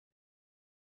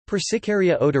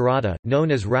Persicaria odorata,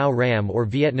 known as rau ram or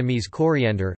Vietnamese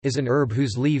coriander, is an herb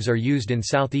whose leaves are used in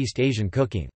Southeast Asian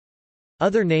cooking.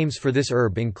 Other names for this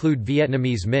herb include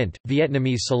Vietnamese mint,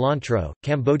 Vietnamese cilantro,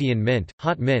 Cambodian mint,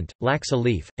 hot mint, laksa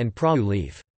leaf, and prau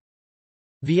leaf.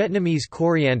 Vietnamese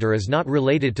coriander is not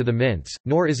related to the mints,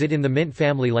 nor is it in the mint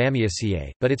family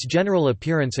Lamiaceae, but its general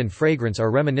appearance and fragrance are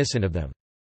reminiscent of them.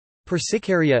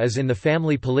 Persicaria is in the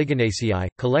family Polygonaceae,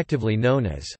 collectively known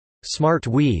as smart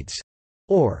weeds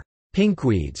or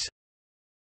pinkweeds.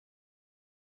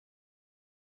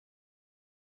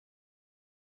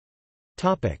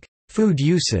 Food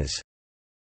uses.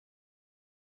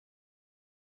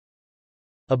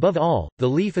 Above all, the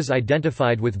leaf is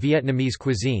identified with Vietnamese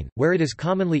cuisine, where it is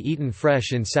commonly eaten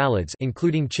fresh in salads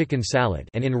including chicken salad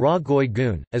and in raw goi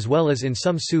goon, as well as in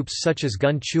some soups such as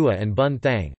gun chua and bun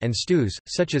thang, and stews,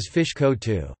 such as fish ko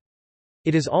tu.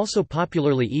 It is also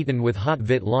popularly eaten with hot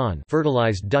vit lan,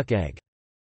 fertilized duck egg.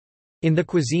 In the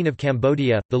cuisine of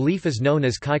Cambodia, the leaf is known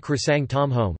as kai krasang tom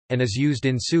home, and is used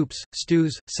in soups,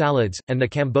 stews, salads, and the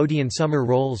Cambodian summer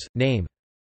rolls. Name.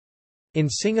 In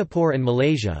Singapore and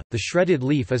Malaysia, the shredded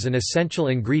leaf is an essential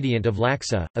ingredient of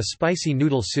laksa, a spicy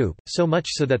noodle soup, so much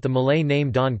so that the Malay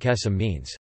name daun kesem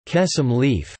means kesem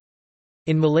leaf.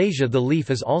 In Malaysia the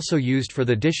leaf is also used for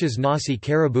the dishes nasi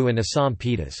kerabu and asam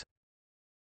pitas.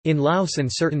 In Laos and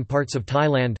certain parts of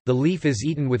Thailand, the leaf is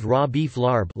eaten with raw beef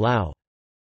larb lao.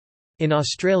 In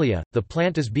Australia, the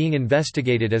plant is being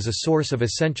investigated as a source of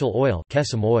essential oil,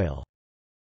 kesem oil.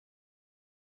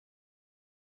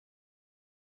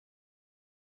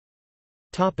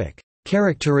 Topic: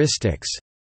 Characteristics.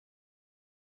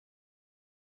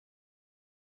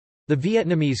 The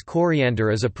Vietnamese coriander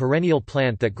is a perennial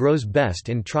plant that grows best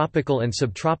in tropical and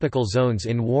subtropical zones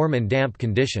in warm and damp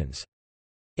conditions.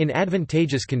 In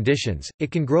advantageous conditions, it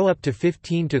can grow up to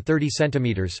 15 to 30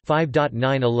 centimeters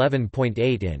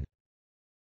 (5.9–11.8 in).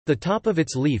 The top of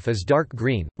its leaf is dark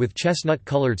green, with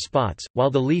chestnut-colored spots, while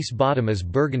the leaf's bottom is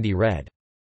burgundy red.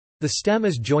 The stem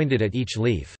is jointed at each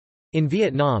leaf. In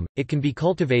Vietnam, it can be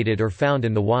cultivated or found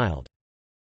in the wild.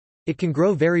 It can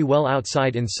grow very well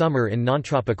outside in summer in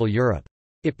non-tropical Europe.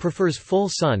 It prefers full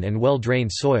sun and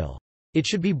well-drained soil. It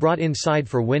should be brought inside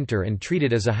for winter and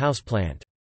treated as a houseplant.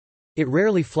 It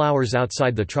rarely flowers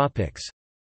outside the tropics.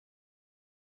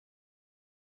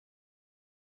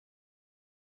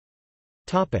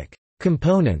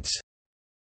 Components.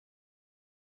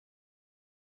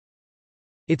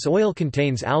 Its oil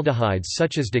contains aldehydes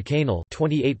such as decanol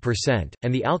 28%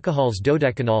 and the alcohols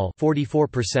dodecanol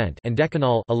 44% and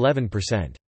decanol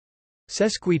 11%.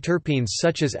 Sesquiterpenes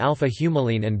such as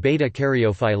alpha-humulene and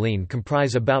beta-caryophyllene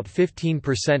comprise about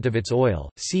 15% of its oil.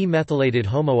 See methylated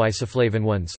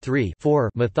homoisoflavanones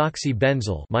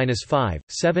 3,4-methoxybenzyl -5,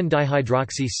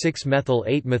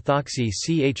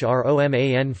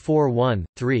 7-dihydroxy-6-methyl-8-methoxy-chroman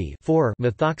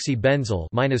 4,1,3,4-methoxybenzyl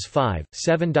 -5,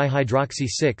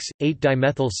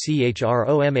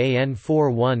 7-dihydroxy-6,8-dimethyl-chroman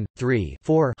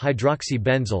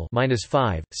 4,1,3,4-hydroxybenzyl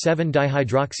 -5,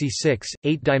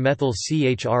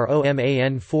 7-dihydroxy-6,8-dimethyl-chroman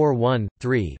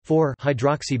 4,1,3,4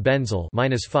 hydroxybenzyl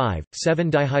 -5,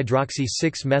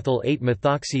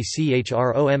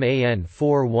 7-dihydroxy-6-methyl-8-methoxy-chroman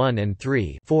 4,1 and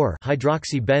 3,4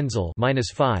 hydroxybenzyl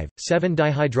 -5,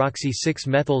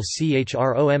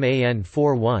 7-dihydroxy-6-methyl-chroman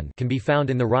 4,1 can be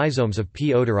found in the rhizomes of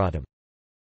P. odoratum.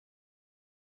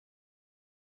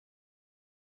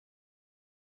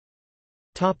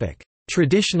 Topic: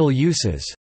 Traditional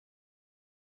uses.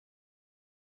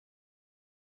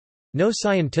 No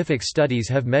scientific studies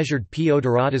have measured P.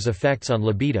 odorata's effects on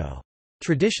libido.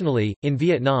 Traditionally, in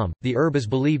Vietnam, the herb is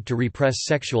believed to repress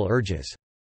sexual urges.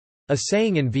 A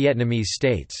saying in Vietnamese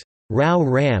states, "Rau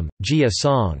ram, gia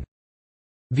song,"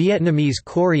 Vietnamese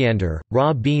coriander,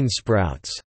 raw bean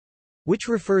sprouts, which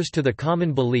refers to the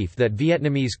common belief that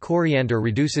Vietnamese coriander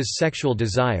reduces sexual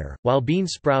desire, while bean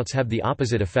sprouts have the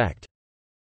opposite effect.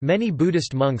 Many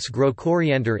Buddhist monks grow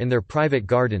coriander in their private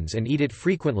gardens and eat it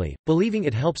frequently, believing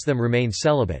it helps them remain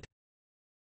celibate.